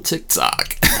 We're on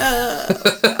TikTok.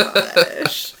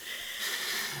 Gosh.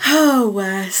 Oh,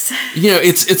 Wes. You know,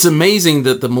 it's amazing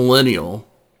that the millennial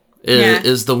Yeah.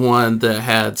 is the one that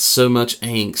had so much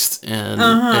angst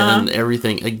and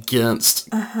everything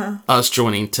against us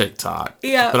joining TikTok.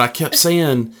 Yeah. But I kept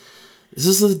saying, this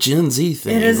is a Gen Z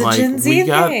thing. It is a Gen Z we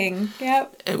got, thing.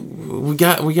 Yep.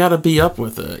 We got to be up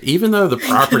with it, even though the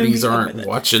properties aren't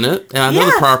watching it. And I know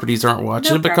the properties aren't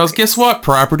watching it because guess what,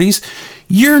 properties?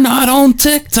 You're not on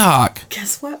TikTok.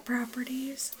 Guess what,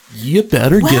 properties? You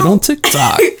better get on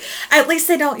TikTok. At least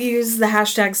they don't use the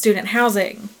hashtag student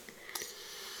housing.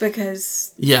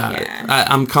 Because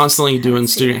I'm constantly doing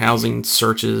student housing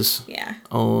searches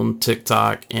on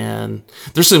TikTok, and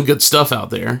there's some good stuff out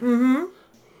there. Mm-hmm.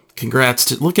 Congrats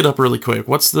to look it up really quick.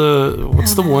 What's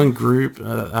the one group?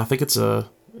 I think it's a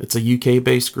UK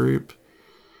based group.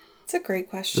 It's a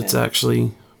great question. It's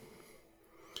actually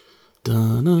Here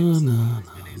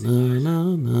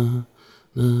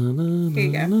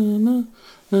you go.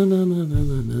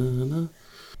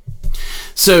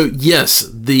 So yes,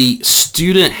 the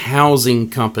student housing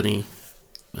company,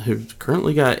 who've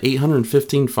currently got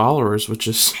 815 followers, which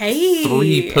is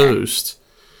 3 posts.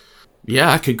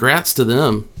 Yeah, congrats to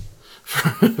them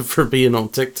for being on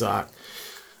TikTok.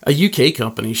 A UK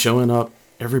company showing up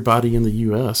everybody in the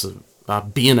US by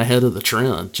being ahead of the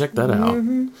trend. Check that out.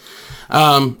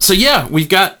 Mm-hmm. So yeah, we've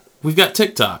got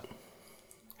TikTok.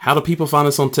 How do people find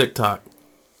us on TikTok?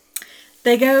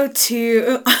 They go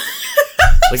to.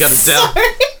 They got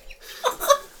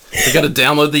to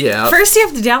download the app. First, you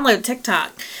have to download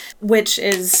TikTok, which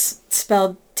is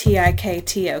spelled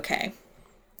TIKTOK.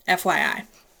 FYI.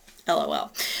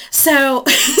 LOL. So.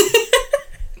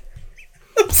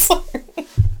 I'm sorry.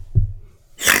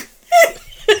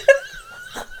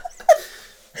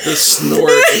 The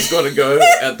snort is going to go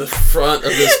at the front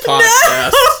of this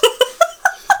podcast.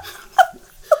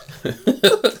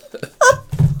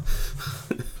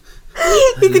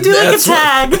 You could do like a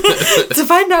tag to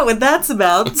find out what that's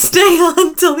about. Stay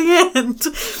on till the end.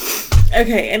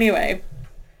 Okay, anyway.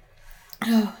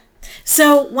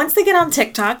 So once they get on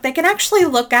TikTok, they can actually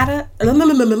look at it. They got to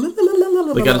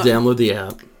download the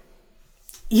app.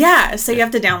 Yeah, so you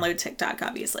have to download TikTok,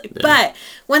 obviously. Yeah. But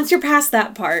once you're past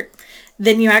that part,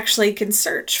 then you actually can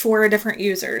search for different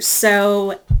users.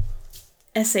 So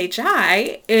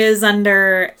SHI is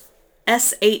under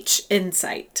SH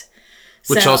Insight.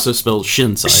 Which also spells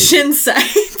Shinsight.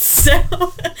 Shinsight. So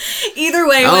either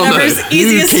way, whatever's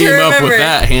easiest to remember. Who came up with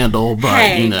that handle, but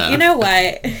hey, you know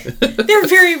what? They're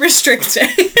very restrictive.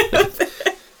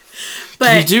 But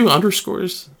can you do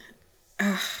underscores?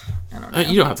 I don't know.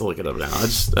 You don't have to look it up now. I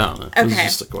don't know. Okay. It was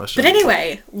just a question. But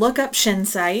anyway, look up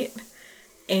Shinsight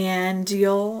and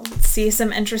you'll see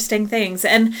some interesting things.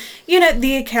 And, you know,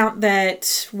 the account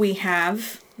that we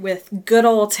have with good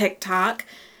old TikTok,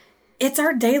 it's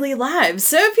our daily lives.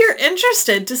 So if you're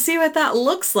interested to see what that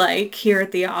looks like here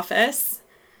at the office.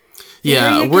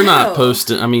 Yeah, we're not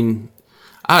posting. I mean,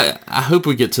 I hope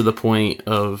we get to the point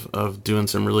of doing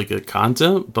some really good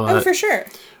content. But for sure.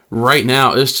 Right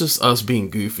now, it's just us being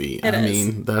goofy. I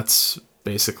mean, that's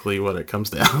basically what it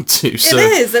comes down to. So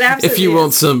it is. It absolutely if you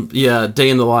want is. some, day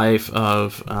in the life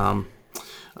of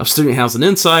Student Housing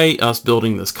Insight, us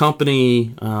building this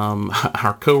company,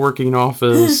 our co-working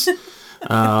office,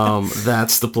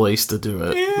 that's the place to do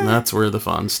it. Yeah. And that's where the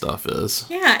fun stuff is.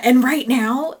 Yeah, and right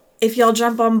now, if y'all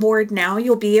jump on board now,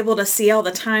 you'll be able to see all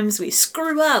the times we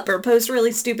screw up or post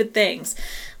really stupid things.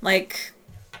 Like,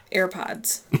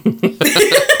 AirPods.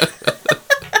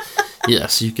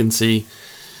 Yes, you can see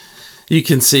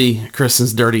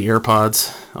Kristen's dirty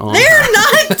AirPods on. They're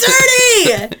not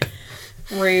dirty.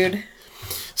 Rude.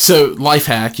 So, life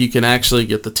hack, you can actually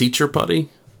get the teacher putty,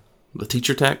 the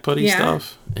teacher tack putty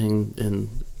stuff,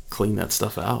 and clean that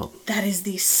stuff out. That is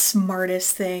the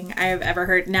smartest thing I have ever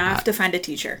heard. Now I have to find a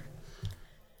teacher.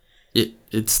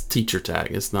 It's teacher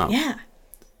tag. It's not. Yeah.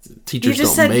 Teachers you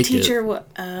just don't said make teacher. it.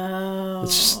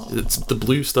 It's the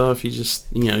blue stuff. You just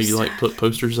you like put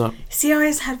posters up. See, I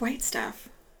always had white stuff.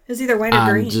 It was either white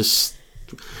or green.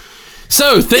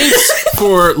 So thanks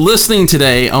for listening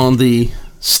today on the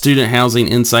Student Housing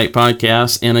Insight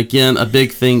Podcast, and again, a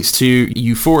big thanks to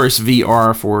Euphorus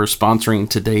VR for sponsoring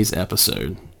today's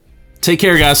episode. Take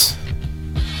care, guys.